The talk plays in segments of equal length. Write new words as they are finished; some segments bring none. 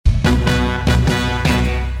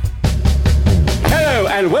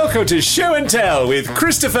and welcome to Show and Tell with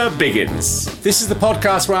Christopher Biggins. This is the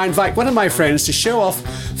podcast where I invite one of my friends to show off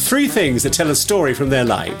 3 things that tell a story from their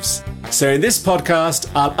lives. So in this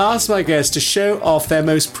podcast, I'll ask my guests to show off their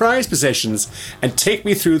most prized possessions and take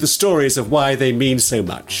me through the stories of why they mean so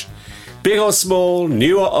much. Big or small,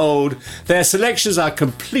 new or old, their selections are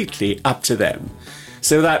completely up to them.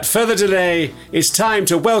 So without further delay, it's time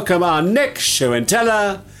to welcome our next show and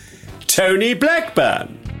teller, Tony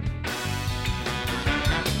Blackburn.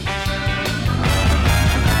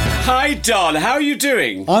 Hi, Don. How are you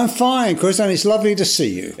doing? I'm fine, Chris, and it's lovely to see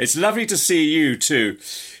you. It's lovely to see you too.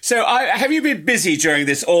 So, have you been busy during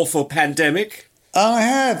this awful pandemic? I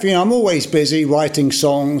have. I'm always busy writing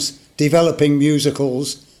songs, developing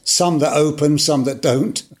musicals, some that open, some that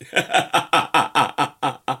don't.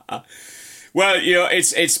 Well,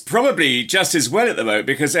 it's probably just as well at the moment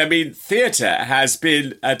because, theatre has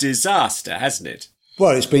been a disaster, hasn't it?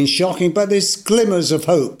 Well, it's been shocking, but there's glimmers of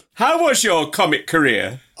hope. How was your comic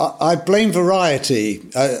career? I blame Variety.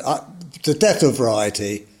 The death of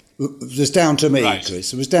Variety was down to me, right.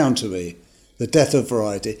 Chris. It was down to me. The death of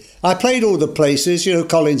Variety. I played all the places,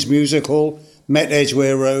 Collins Musical, Met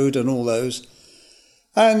Edgware Road and all those.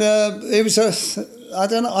 And it was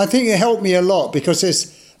I think it helped me a lot because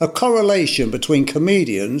there's a correlation between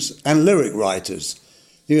comedians and lyric writers.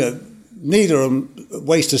 Neither of them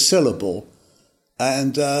waste a syllable.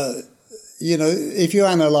 And, if you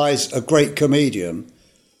analyse a great comedian,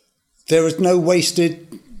 there is no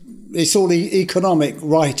wasted, it's all economic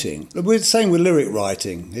writing. We're the same with lyric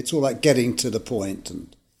writing. It's all like getting to the point.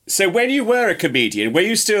 So when you were a comedian, were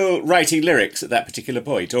you still writing lyrics at that particular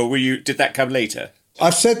point, or did that come later?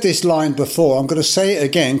 I've said this line before. I'm going to say it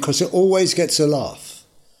again because it always gets a laugh.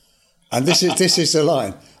 And this is the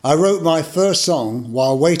line. I wrote my first song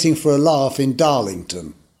while waiting for a laugh in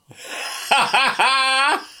Darlington.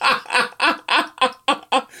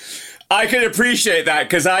 I can appreciate that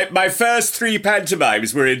because my first 3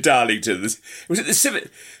 pantomimes were in Darlington. Was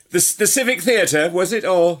it the Civic Theatre? Was it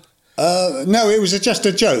or? No, it was just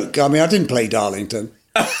a joke. I didn't play Darlington.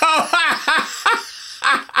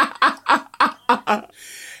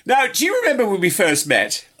 Now, do you remember when we first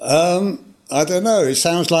met? I don't know. It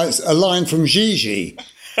sounds like a line from Gigi.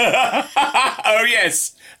 Oh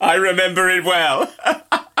yes, I remember it well.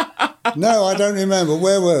 No, I don't remember.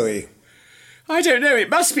 Where were we? I don't know. It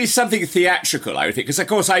must be something theatrical, I would think, because, of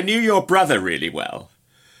course, I knew your brother really well.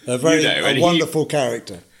 A wonderful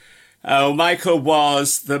character. Oh, Michael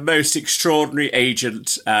was the most extraordinary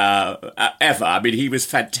agent ever. He was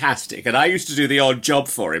fantastic. And I used to do the odd job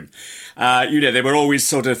for him. There were always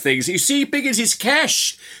sort of things. You see, Biggins is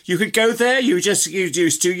cash. You could go there, you just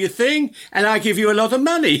do your thing, and I give you a lot of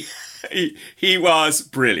money. He was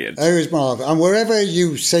brilliant. He was marvellous. And wherever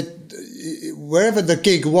the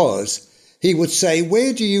gig was, he would say,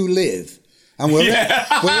 "Where do you live?" And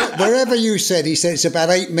wherever you said, he said, "It's about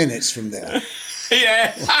 8 minutes from there."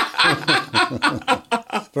 Yeah.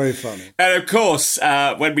 Very funny. And of course,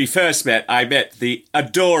 when we first met, I met the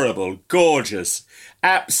adorable, gorgeous,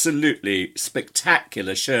 absolutely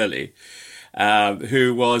spectacular Shirley,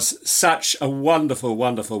 who was such a wonderful,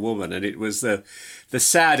 wonderful woman. And it was the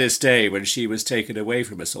saddest day when she was taken away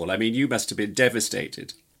from us all. You must have been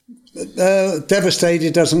devastated.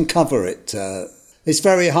 Devastated doesn't cover it. It's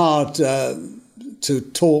very hard to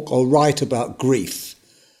talk or write about grief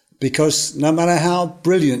because no matter how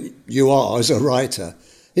brilliant you are as a writer,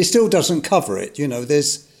 it still doesn't cover it.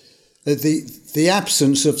 There's the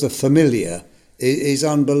absence of the familiar is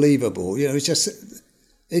unbelievable. It's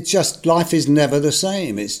just life is never the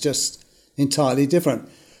same. It's just entirely different.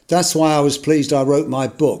 That's why I was pleased I wrote my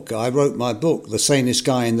book. I wrote my book, The Sanest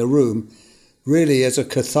Guy in the Room, really as a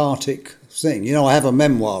cathartic thing. I have a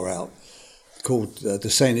memoir out called The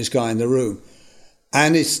Sanest Guy in the Room.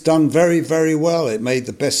 And it's done very, very well. It made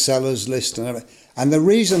the bestsellers list and everything. And the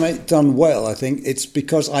reason it's done well, I think, it's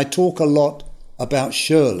because I talk a lot about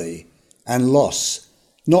Shirley and loss,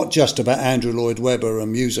 not just about Andrew Lloyd Webber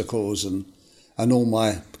and musicals and all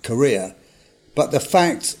my career, but the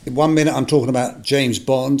fact, 1 minute I'm talking about James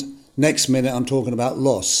Bond, next minute I'm talking about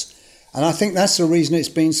loss. And I think that's the reason it's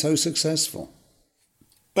been so successful.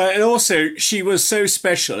 But also, she was so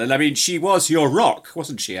special. And she was your rock,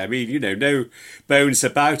 wasn't she? No bones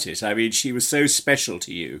about it. She was so special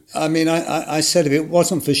to you. I said if it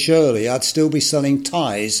wasn't for Shirley, I'd still be selling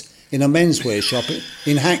ties in a menswear shop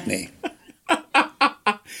in Hackney.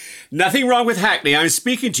 Nothing wrong with Hackney. I'm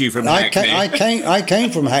speaking to you from Hackney. I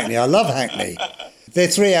came from Hackney. I love Hackney. They're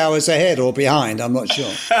 3 hours ahead or behind, I'm not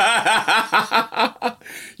sure.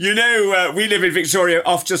 We live in Victoria,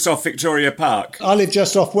 just off Victoria Park. I live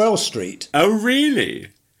just off Wells Street. Oh, really?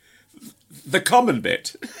 the common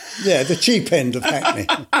bit. Yeah, the cheap end of Hackney.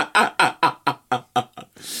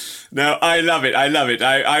 No, I love it. I love it.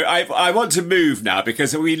 I want to move now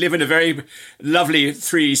because we live in a very lovely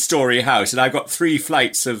 3-story house, and I've got 3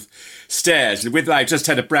 flights of stairs. And I've just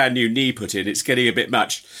had a brand new knee put in. It's getting a bit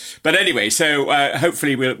much. But anyway, so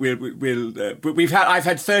hopefully I've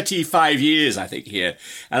had 35 years, I think, here,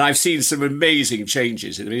 and I've seen some amazing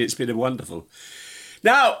changes. I mean, it's been wonderful.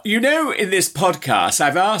 Now, in this podcast,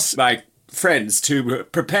 I've asked my friends to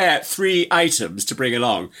prepare 3 items to bring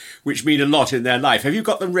along, which mean a lot in their life. Have you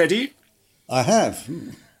got them ready? I have.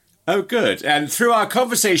 Oh, good. And through our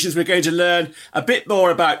conversations, we're going to learn a bit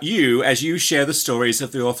more about you as you share the stories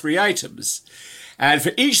of your 3 items. And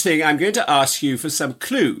for each thing, I'm going to ask you for some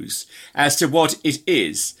clues as to what it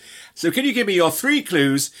is. So can you give me your 3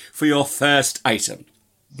 clues for your first item?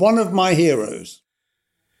 One of my heroes.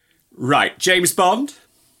 Right. James Bond?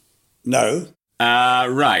 No.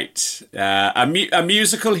 Right. A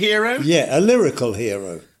musical hero? Yeah, a lyrical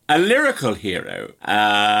hero. A lyrical hero.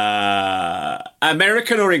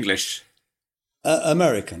 American or English?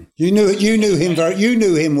 American. You knew him You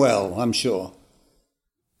knew him well, I'm sure.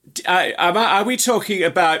 Are we talking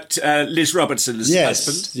about Liz Robertson's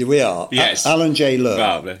husband? Yes, we are. Yes. Alan J.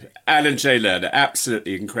 Lerner. Well, Alan J. Lerner,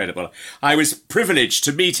 absolutely incredible. I was privileged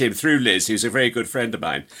to meet him through Liz, who's a very good friend of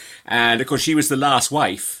mine. And, of course, she was the last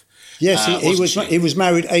wife. Yes, he was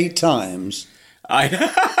married 8 times.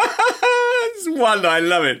 It's one, I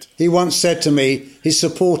love it. He once said to me, he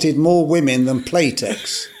supported more women than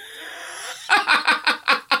Playtex.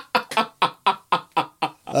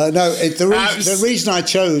 The reason I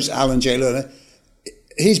chose Alan J. Lerner,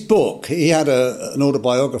 his book, he had an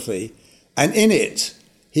autobiography, and in it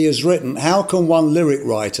he has written, how can one lyric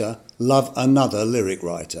writer love another lyric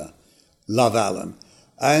writer? Love Alan.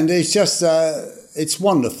 And it's just, it's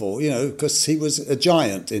wonderful, because he was a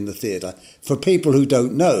giant in the theatre. For people who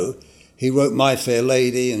don't know, he wrote My Fair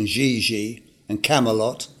Lady and Gigi and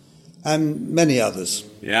Camelot and many others.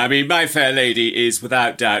 Yeah, I mean, My Fair Lady is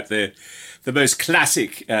without doubt the most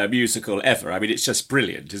classic musical ever. I mean, it's just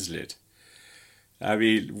brilliant, isn't it? I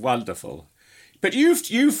mean, wonderful. But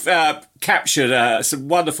you've captured some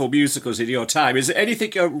wonderful musicals in your time. Is there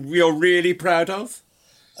anything you're really proud of?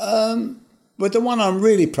 But the one I'm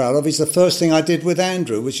really proud of is the first thing I did with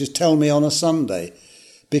Andrew, which is Tell Me on a Sunday,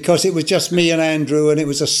 because it was just me and Andrew, and it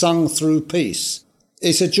was a sung-through piece.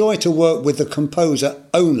 It's a joy to work with the composer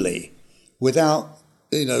only, without,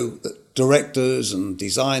 directors and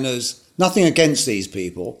designers. Nothing against these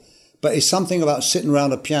people, but it's something about sitting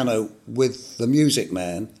around a piano with the music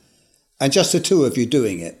man and just the two of you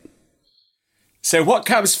doing it. So what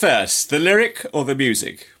comes first, the lyric or the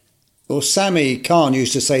music? Well, Sammy Kahn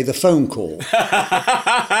used to say the phone call.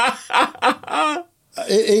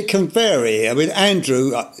 It can vary. I mean,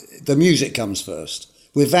 Andrew, the music comes first.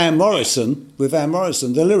 With Van Morrison,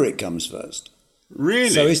 the lyric comes first. Really?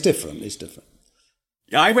 So it's different.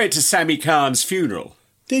 I went to Sammy Kahn's funeral.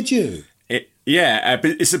 Did you?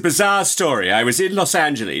 It's a bizarre story. I was in Los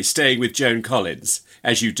Angeles staying with Joan Collins,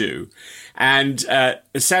 as you do, and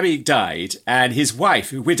Sammy died, and his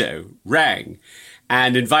wife, a widow, rang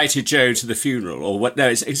and invited Joan to the funeral, or what? No,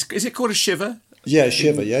 is it called a shiva? Yeah,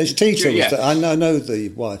 shiva. Yeah, it's Tita. Yeah. I know the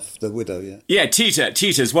wife, the widow. Yeah. Yeah, Tita.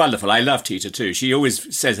 Tita's wonderful. I love Tita too. She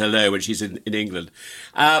always says hello when she's in England.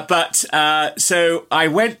 So I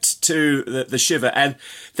went to the shiva, and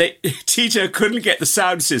Tita couldn't get the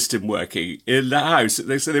sound system working in the house.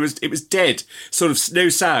 So it was dead, sort of no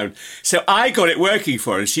sound. So I got it working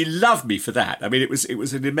for her, and she loved me for that. I mean, it was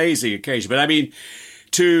an amazing occasion. But I mean,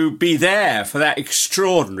 to be there for that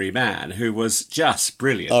extraordinary man who was just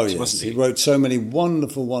brilliant, wasn't he? He wrote so many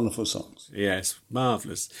wonderful, wonderful songs. Yes,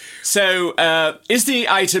 marvellous. So, is the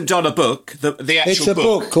item on a book, the actual book? It's a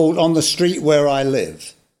book called On the Street Where I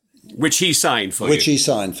Live. Which he signed for you? Which he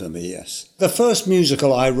signed for me, yes. The first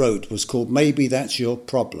musical I wrote was called Maybe That's Your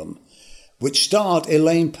Problem, which starred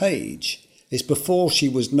Elaine Page. It's before she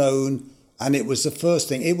was known, and it was the first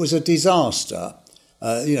thing. It was a disaster.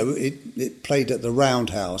 It played at the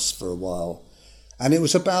Roundhouse for a while. And it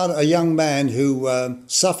was about a young man who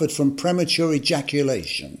suffered from premature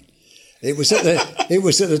ejaculation. It was at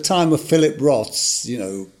the time of Philip Roth's,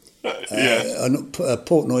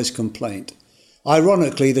 Portnoy's Complaint.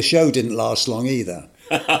 Ironically, the show didn't last long either.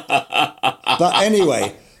 But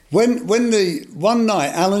anyway, when one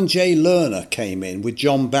night Alan J. Lerner came in with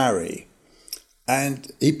John Barry,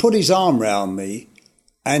 and he put his arm round me,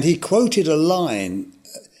 and he quoted a line.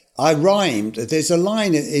 I rhymed. There's a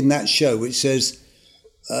line in that show which says,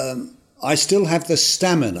 I still have the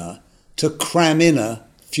stamina to cram in a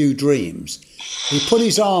few dreams. He put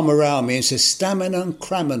his arm around me and said, "Stamina and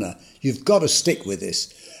cramina, you've got to stick with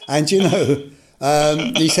this." And,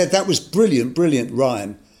 he said that was brilliant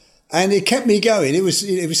rhyme. And it kept me going. It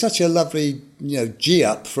was such a lovely,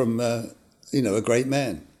 G-up from, a great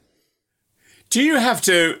man. Do you have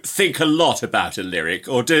to think a lot about a lyric,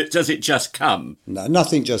 or does it just come? No,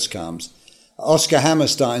 nothing just comes. Oscar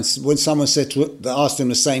Hammerstein, when someone asked him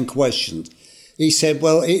the same question, he said,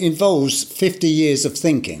 well, it involves 50 years of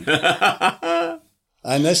thinking.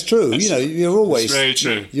 And that's true. You're always very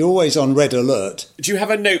true. You're always on red alert. Do you have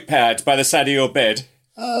a notepad by the side of your bed?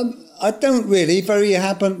 I don't really.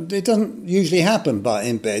 It doesn't usually happen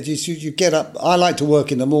in bed. You get up. I like to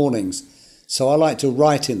work in the mornings, so I like to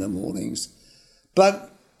write in the mornings.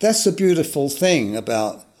 But that's the beautiful thing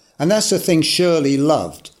and that's the thing Shirley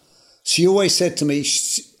loved. She always said to me,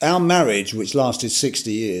 our marriage, which lasted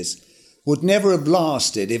 60 years, would never have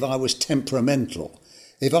lasted if I was temperamental.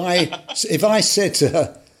 If I said to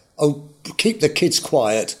her, "Oh, keep the kids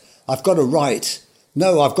quiet, I've got to write.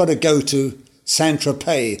 No, I've got to go to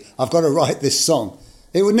Saint-Tropez. I've got to write this song."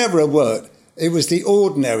 It would never have worked. It was the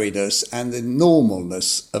ordinariness and the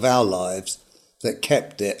normalness of our lives that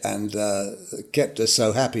kept it and kept us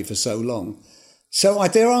so happy for so long. So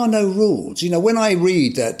there are no rules. When I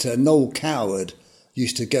read that Noel Coward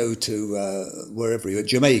used to go to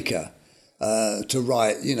Jamaica to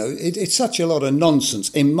write, it's such a lot of nonsense.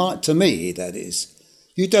 To me, that is.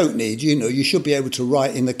 You don't need, you should be able to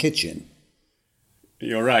write in the kitchen.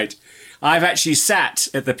 You're right. I've actually sat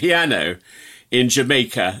at the piano in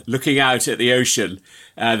Jamaica looking out at the ocean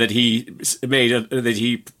that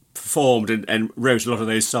he performed and wrote a lot of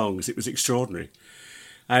those songs. It was extraordinary.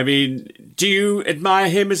 I mean, do you admire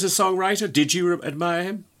him as a songwriter? Did you admire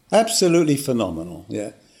him? Absolutely phenomenal,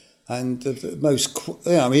 yeah. And the most,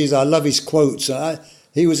 I love his quotes.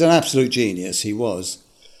 He was an absolute genius, he was.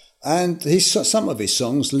 And some of his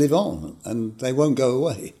songs live on and they won't go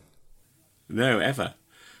away. No, ever.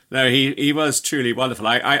 No, he was truly wonderful.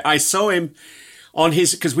 I saw him on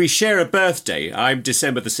because we share a birthday. I'm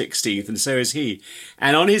December the 16th and so is he.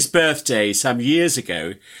 And on his birthday some years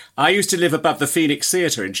ago, I used to live above the Phoenix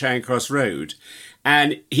Theatre in Charing Cross Road.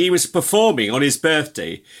 And he was performing on his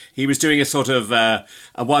birthday. He was doing a sort of a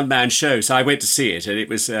one-man show. So I went to see it and it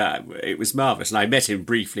was marvellous. And I met him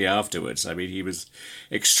briefly afterwards. I mean, he was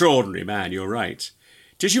extraordinary man, you're right.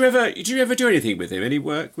 Did you ever do anything with him? Any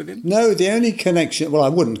work with him? No, the only connection. Well, I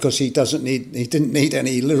wouldn't because he didn't need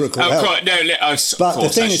any lyrical help. But the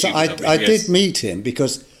thing is, I did meet him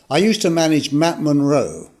because I used to manage Matt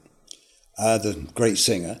Monro, the great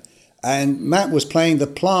singer, and Matt was playing the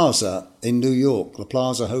Plaza in New York, the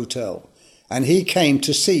Plaza Hotel, and he came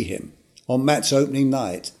to see him on Matt's opening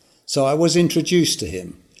night. So I was introduced to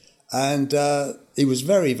him, and he was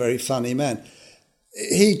very, very funny man.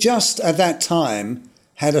 He just at that time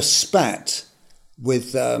had a spat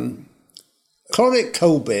with Clodagh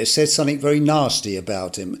Colbert said something very nasty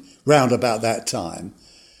about him round about that time.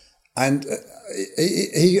 And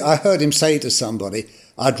I heard him say to somebody,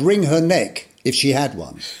 "I'd wring her neck if she had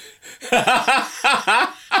one."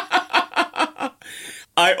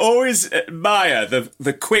 I always admire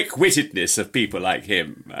the quick-wittedness of people like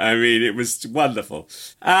him. I mean, it was wonderful.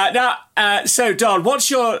 So Don,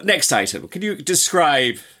 what's your next item? Can you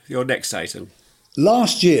describe your next item?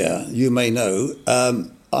 Last year, you may know,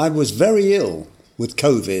 I was very ill with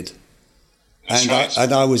COVID.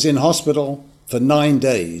 And I was in hospital for 9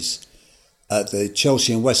 days at the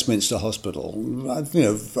Chelsea and Westminster Hospital.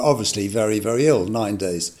 Obviously very, very ill, 9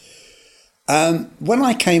 days. When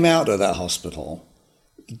I came out of that hospital,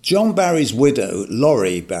 John Barry's widow,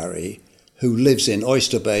 Laurie Barry, who lives in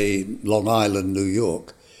Oyster Bay, Long Island, New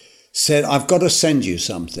York, said, "I've got to send you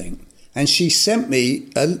something." And she sent me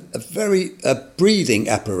a breathing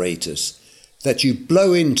apparatus that you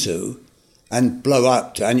blow into and blow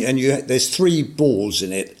up to, and there's 3 balls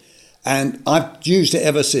in it. And I've used it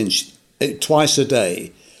ever since, twice a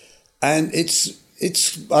day. And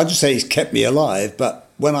I'd just say it's kept me alive, but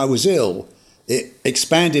when I was ill, it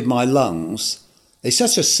expanded my lungs. It's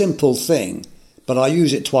such a simple thing, but I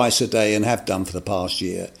use it twice a day and have done for the past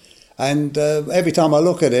year. And every time I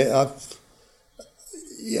look at it,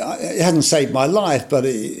 it hasn't saved my life, but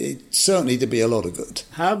it certainly did me a lot of good.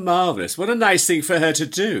 How marvellous. What a nice thing for her to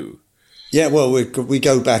do. Yeah, well, we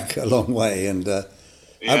go back a long way. And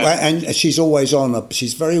and she's always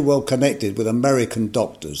she's very well connected with American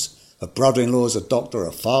doctors. Her brother-in-law is a doctor,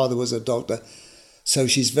 her father was a doctor. So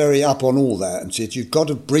she's very up on all that. And she said, "You've got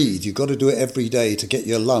to breathe, you've got to do it every day to get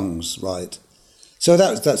your lungs right." So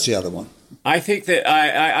that's the other one. I think that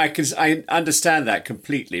I understand that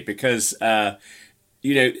completely because...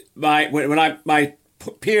 my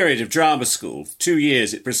period of drama school, 2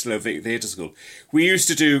 years at Bristol Theatre School, we used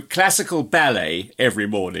to do classical ballet every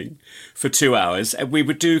morning for 2 hours, and we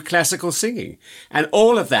would do classical singing. And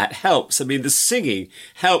all of that helps. I mean, the singing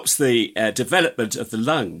helps the development of the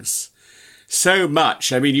lungs so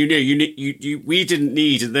much. I mean, we didn't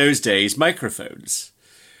need in those days microphones.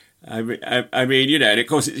 I mean, and of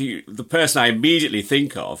course, the person I immediately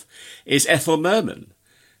think of is Ethel Merman,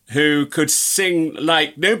 who could sing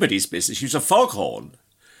like nobody's business. She was a foghorn.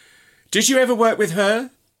 Did you ever work with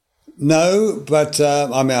her? No, but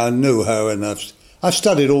I knew her, and I've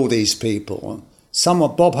studied all these people.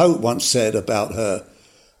 Bob Hope once said about her,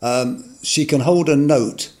 she can hold a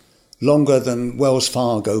note longer than Wells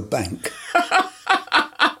Fargo Bank.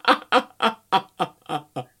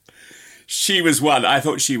 She was one. I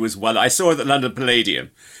thought she was one. I saw her at the London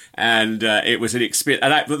Palladium, and it was an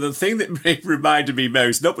experience. But the thing that reminded me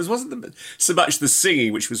most wasn't so much the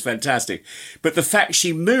singing, which was fantastic, but the fact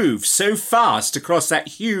she moved so fast across that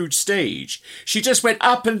huge stage. She just went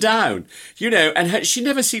up and down, and she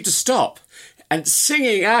never seemed to stop. And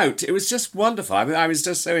singing out, it was just wonderful. I mean, I was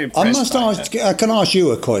just so impressed. I can ask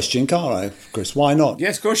you a question, can't I, Chris? Why not?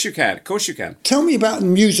 Yes, of course you can. Of course you can. Tell me about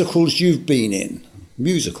musicals you've been in.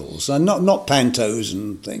 Musicals, and not pantos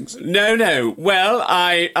and things. No. Well,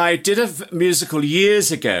 I did a musical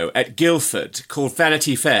years ago at Guildford called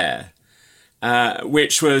Vanity Fair,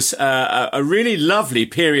 which was a really lovely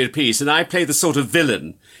period piece, and I played the sort of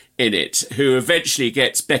villain in it who eventually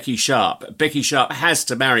gets Becky Sharp. Becky Sharp has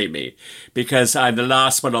to marry me because I'm the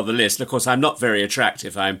last one on the list. And of course, I'm not very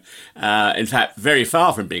attractive. I'm, in fact, very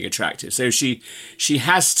far from being attractive. So she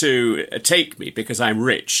has to take me because I'm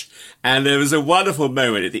rich. And there was a wonderful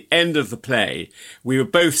moment at the end of the play. We were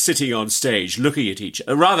both sitting on stage looking at each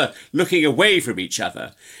other, rather looking away from each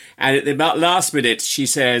other. And at the last minute, she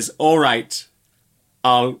says, "All right,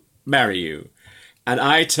 I'll marry you." And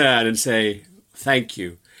I turn and say, "Thank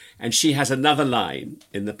you." And she has another line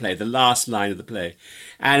in the play, the last line of the play.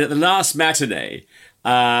 And at the last matinee,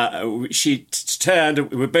 she turned,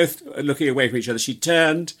 we were both looking away from each other. She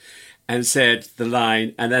turned and said the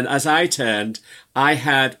line. And then as I turned, I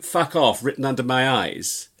had "fuck off" written under my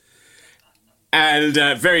eyes. And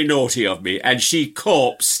very naughty of me. And she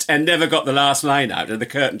corpsed and never got the last line out. And the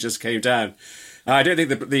curtain just came down. I don't think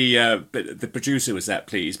the producer was that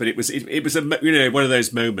pleased, but it was one of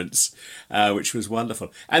those moments which was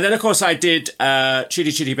wonderful. And then of course I did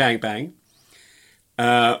Chitty Chitty Bang Bang,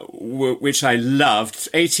 which I loved.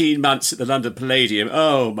 18 months at the London Palladium.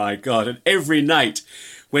 Oh my God! And every night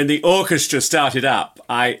when the orchestra started up,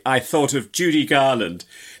 I thought of Judy Garland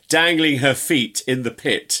dangling her feet in the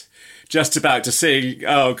pit, just about to sing.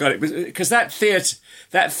 Oh God! It was because that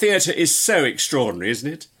theatre is so extraordinary,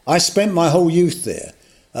 isn't it? I spent my whole youth there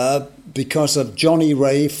because of Johnny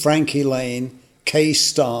Ray, Frankie Lane, Kay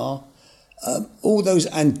Starr, all those,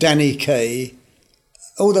 and Danny Kaye,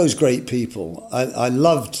 all those great people. I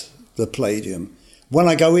loved the Palladium. When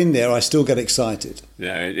I go in there, I still get excited.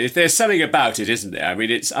 Yeah, there's something about it, isn't there? I mean,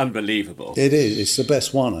 it's unbelievable. It is. It's the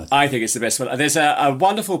best one. I think it's the best one. There's a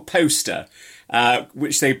wonderful poster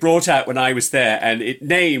which they brought out when I was there, and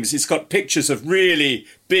it's got pictures of really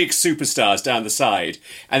big superstars down the side,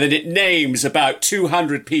 and then it names about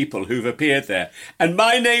 200 people who've appeared there, and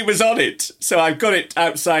my name was on it, so I've got it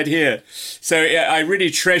outside here. So I really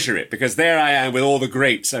treasure it, because there I am with all the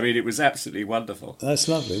greats. I mean, it was absolutely wonderful. That's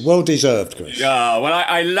lovely. Well deserved, Chris. Oh, well,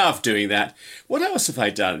 I love doing that. What else have I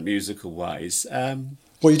done musical-wise?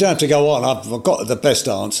 Well, you don't have to go on. I've got the best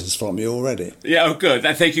answers from you already. Yeah, oh, good.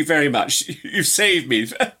 Thank you very much. You've saved me.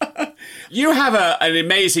 You have an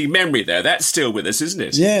amazing memory, though. That's still with us, isn't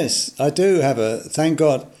it? Yes, I do have thank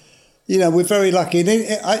God. We're very lucky.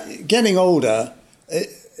 Getting older,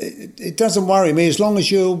 it doesn't worry me as long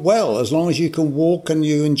as you're well, as long as you can walk and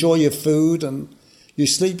you enjoy your food and you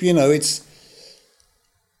sleep.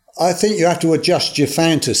 I think you have to adjust your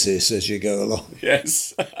fantasies as you go along.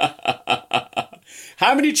 Yes.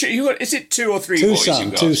 How many is it 2 or 3 boys you've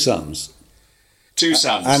got? 2 sons. 2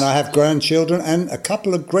 sons. And I have grandchildren and a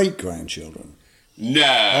couple of great-grandchildren. No.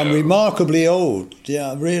 I'm remarkably old.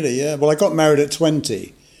 Yeah, really, yeah. Well, I got married at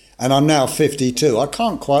 20 and I'm now 52. I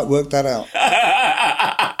can't quite work that out.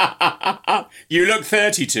 You look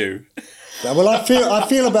 32. Well, I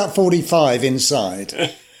feel about 45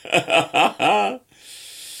 inside.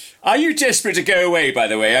 Are you desperate to go away, by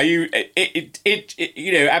the way? Are you,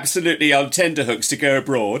 absolutely on tenterhooks to go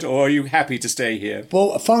abroad, or are you happy to stay here?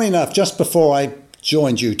 Well, funnily enough, just before I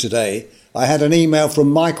joined you today, I had an email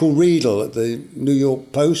from Michael Riedel at the New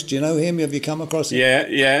York Post. You know him? Have you come across him? Yeah,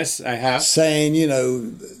 yes, I have. Saying,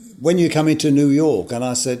 when you come into New York, and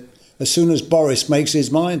I said, as soon as Boris makes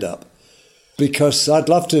his mind up. because I'd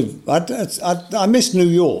love to. I miss New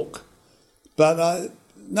York, but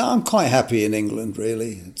no, I'm quite happy in England,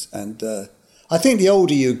 really. And I think the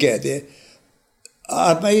older you get,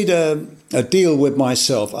 I've made a deal with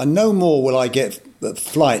myself. And no more will I get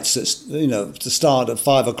flights that to start at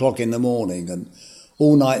 5 o'clock in the morning and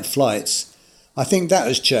all night flights. I think that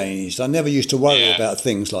has changed. I never used to worry about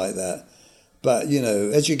things like that. But,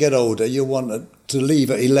 as you get older, you want to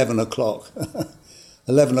leave at 11 o'clock.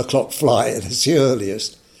 11 o'clock flight, that's the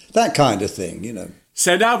earliest. That kind of thing,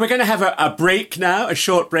 So now we're going to have a break now, a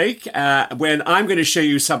short break, when I'm going to show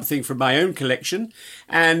you something from my own collection,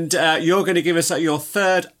 and you're going to give us your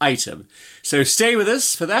third item. So stay with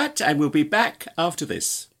us for that, and we'll be back after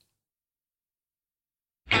this.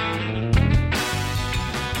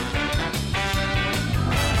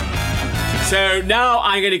 So now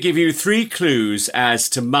I'm going to give you 3 clues as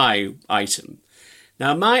to my item.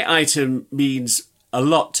 Now, my item means a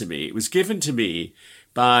lot to me. It was given to me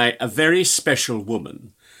by a very special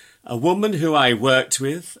woman, a woman who I worked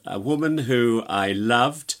with, a woman who I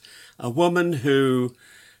loved, a woman who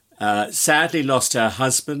sadly lost her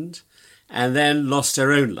husband and then lost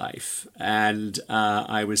her own life. And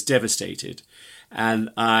I was devastated. And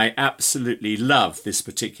I absolutely love this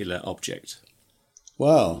particular object.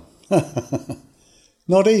 Wow.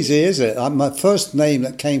 Not easy, is it? My first name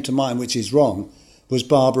that came to mind, which is wrong, was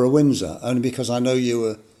Barbara Windsor, only because I know you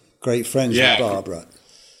were great friends with Barbara.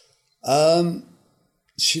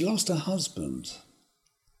 She lost her husband.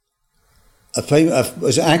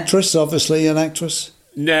 Was an actress, obviously an actress?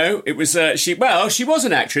 No, it was she was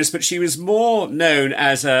an actress, but she was more known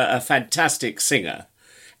as a fantastic singer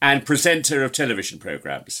and presenter of television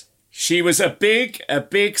programmes. She was a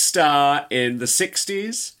big star in the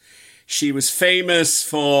 60s. She was famous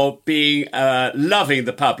for being loving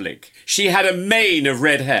the public. She had a mane of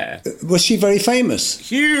red hair. Was she very famous?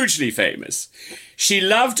 Hugely famous. She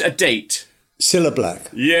loved a date. Cilla Black.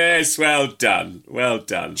 Yes, well done. Well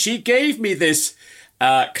done. She gave me this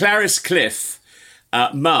Clarice Cliff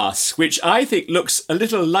mask, which I think looks a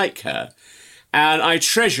little like her. And I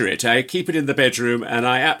treasure it. I keep it in the bedroom, and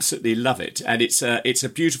I absolutely love it. And it's a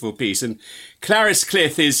beautiful piece. And Clarice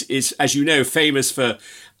Cliff is, as you know, famous for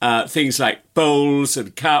things like bowls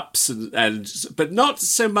and cups, but not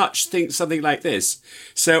so much something like this.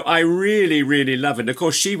 So I really, really love it. And of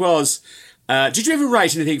course, she was. Did you ever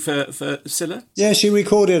write anything for Cilla? Yeah, she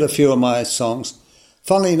recorded a few of my songs.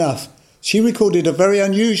 Funnily enough, she recorded a very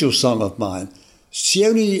unusual song of mine. She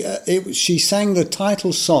sang the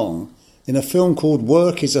title song in a film called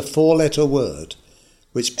Work is a Four-Letter Word,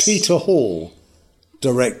 which Peter Hall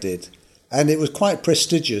directed. And it was quite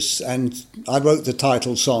prestigious, and I wrote the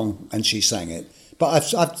title song and she sang it. But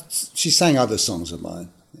she sang other songs of mine.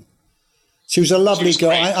 She was a lovely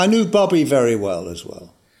girl. I knew Bobby very well as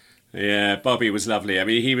well. Yeah, Bobby was lovely. I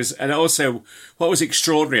mean, he was, and also what was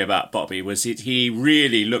extraordinary about Bobby was he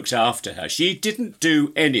really looked after her. She didn't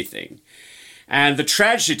do anything. And the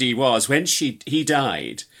tragedy was when he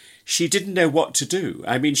died, she didn't know what to do.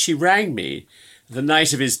 I mean, she rang me the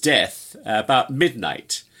night of his death about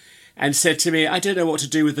midnight and said to me, I don't know what to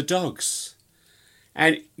do with the dogs.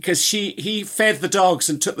 And because he fed the dogs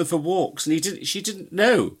and took them for walks, and she didn't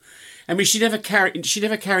know. I mean, she never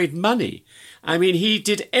carried money. I mean, he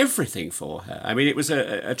did everything for her. I mean, it was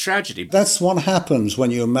a tragedy. That's what happens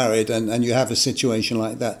when you're married and you have a situation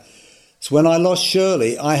like that. So when I lost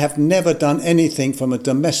Shirley, I have never done anything from a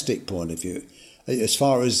domestic point of view, as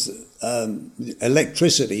far as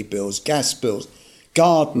electricity bills, gas bills,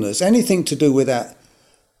 gardeners, anything to do with that.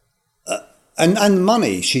 And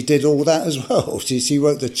money, she did all that as well. She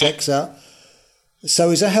wrote the checks out.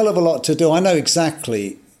 So it's a hell of a lot to do. I know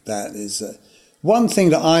exactly that is... one thing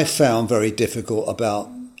that I found very difficult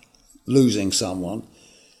about losing someone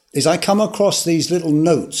is I come across these little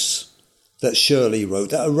notes that Shirley wrote,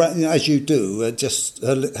 that are, as you do, just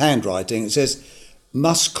her handwriting. It says,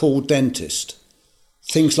 must call dentist,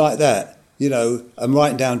 things like that, and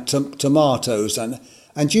writing down tomatoes. And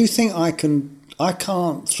do you think I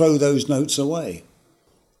can't throw those notes away?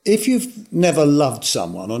 If you've never loved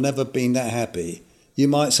someone or never been that happy, you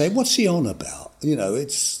might say, what's he on about?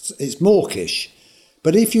 It's mawkish.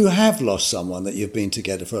 But if you have lost someone that you've been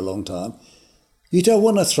together for a long time, you don't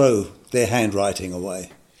want to throw their handwriting away.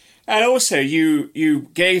 And also you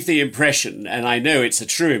gave the impression, and I know it's a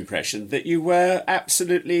true impression, that you were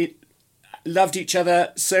absolutely loved each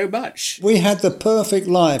other so much. We had the perfect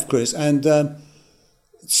life, Chris. And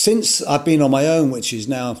since I've been on my own, which is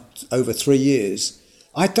now over 3 years,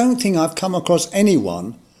 I don't think I've come across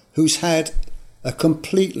anyone who's had a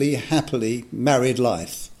completely happily married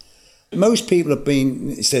life. Most people have been,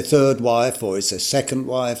 it's their third wife or it's their second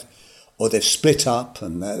wife, or they've split up,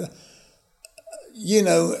 and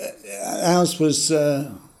ours was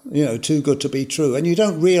too good to be true, and you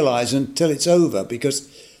don't realise until it's over, because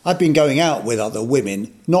I've been going out with other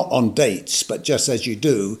women, not on dates, but just as you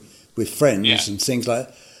do with friends and things like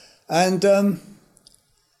that, and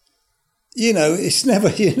it's never,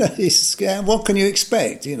 what can you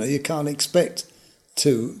expect? You can't expect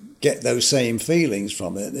to get those same feelings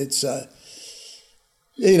from it. It's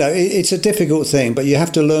it's a difficult thing, but you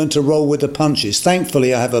have to learn to roll with the punches.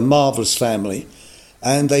 Thankfully, I have a marvellous family,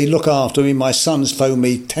 and they look after me. My sons phone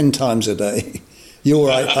me 10 times a day. You all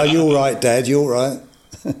right? Are you all right, Dad? You all right?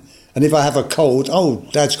 And if I have a cold,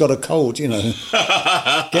 Dad's got a cold, get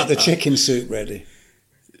the chicken soup ready.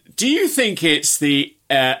 Do you think it's the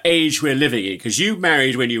age we're living in? Because you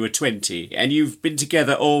married when you were 20 and you've been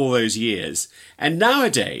together all those years. And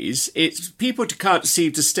nowadays, people can't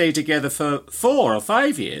seem to stay together for 4 or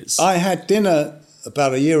 5 years. I had dinner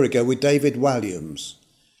about a year ago with David Walliams,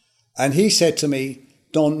 and he said to me,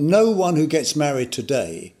 Don, no one who gets married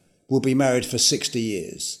today will be married for 60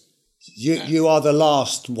 years. You are the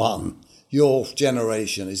last one. Your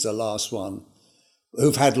generation is the last one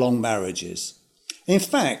who've had long marriages. In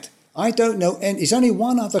fact, I don't know, and there's only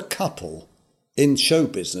one other couple in show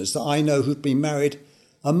business that I know who've been married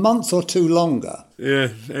a month or two longer. Yeah,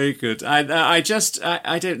 very good. I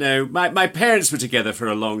don't know. My parents were together for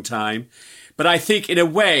a long time, but I think in a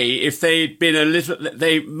way, if they'd been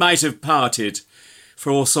they might have parted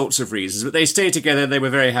for all sorts of reasons, but they stayed together and they were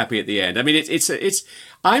very happy at the end. I mean,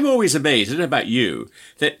 I'm always amazed, I don't know about you,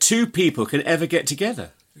 that two people can ever get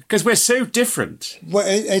together. Because we're so different. Well,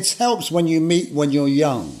 it helps when you meet when you're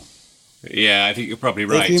young. Yeah, I think you're probably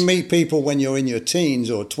right. If you meet people when you're in your teens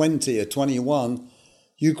or 20 or 21,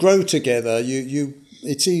 you grow together.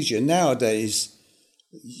 It's easier nowadays.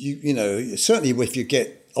 Certainly if you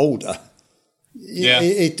get older,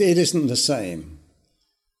 it isn't the same.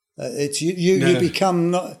 You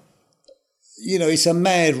become not. It's a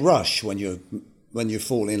mad rush when you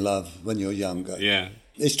fall in love when you're younger. Yeah,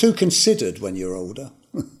 it's too considered when you're older.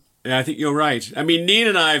 Yeah, I think you're right. I mean, Neil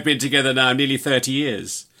and I have been together now nearly 30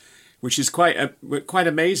 years, which is quite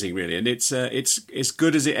amazing, really, and it's as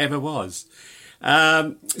good as it ever was.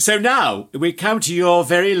 So now we come to your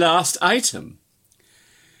very last item.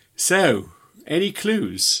 So, any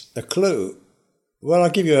clues? A clue? Well,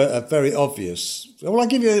 I'll give you a very obvious. Well, I'll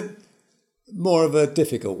give you more of a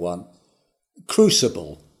difficult one.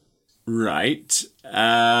 Crucible. Right.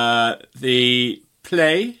 The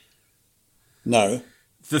play? No.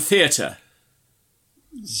 The theatre?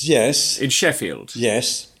 Yes. In Sheffield?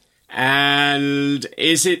 Yes. And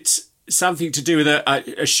is it something to do with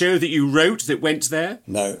a show that you wrote that went there?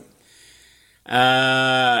 No.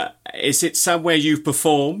 Is it somewhere you've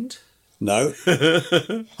performed? No.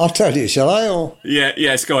 I'll tell you, shall I? Or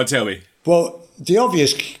yes, go on, tell me. Well, the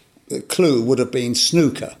obvious clue would have been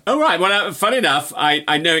snooker. Oh, right. Well, funny enough,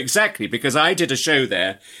 I know exactly, because I did a show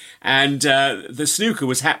there, and the snooker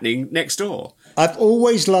was happening next door. I've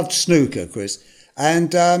always loved snooker, Chris.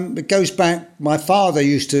 And it goes back, my father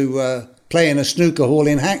used to play in a snooker hall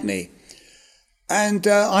in Hackney. And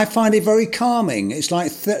I find it very calming. It's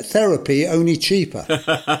like therapy, only cheaper.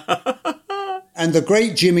 And the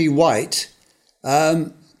great Jimmy White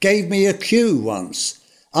gave me a cue once.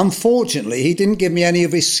 Unfortunately, he didn't give me any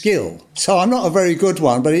of his skill. So I'm not a very good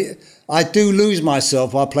one, but I do lose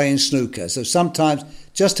myself while playing snooker. So sometimes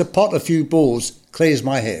just to pot a few balls clears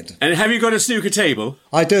my head. And have you got a snooker table?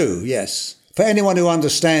 I do, yes. For anyone who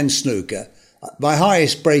understands snooker, my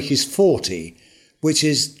highest break is 40, which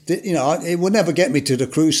is, it will never get me to the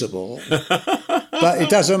Crucible. But it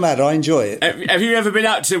doesn't matter, I enjoy it. Have you ever been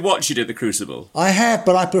out to watch it at the Crucible? I have,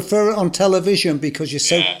 but I prefer it on television because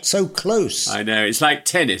you're so close. I know, it's like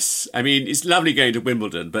tennis. I mean, it's lovely going to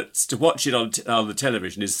Wimbledon, but to watch it on the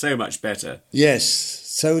television is so much better. Yes,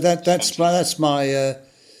 so that's my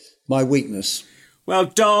weakness. Well,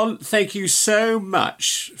 Don, thank you so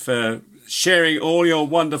much for sharing all your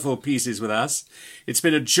wonderful pieces with us. It's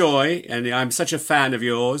been a joy, and I'm such a fan of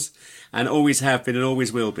yours, and always have been and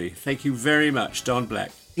always will be. Thank you very much, Don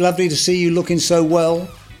Black. Lovely to see you looking so well.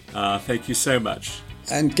 Thank you so much.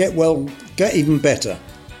 And get well, get even better.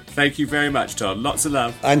 Thank you very much, Don. Lots of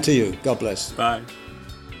love. And to you. God bless. Bye.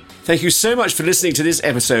 Thank you so much for listening to this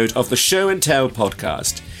episode of the Show and Tell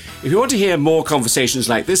podcast. If you want to hear more conversations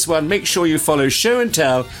like this one, make sure you follow Show and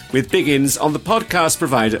Tell with Biggins on the podcast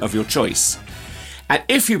provider of your choice. And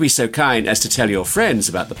if you'd be so kind as to tell your friends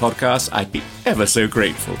about the podcast, I'd be ever so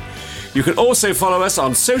grateful. You can also follow us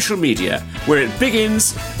on social media. We're at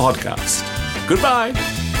Biggins Podcast. Goodbye.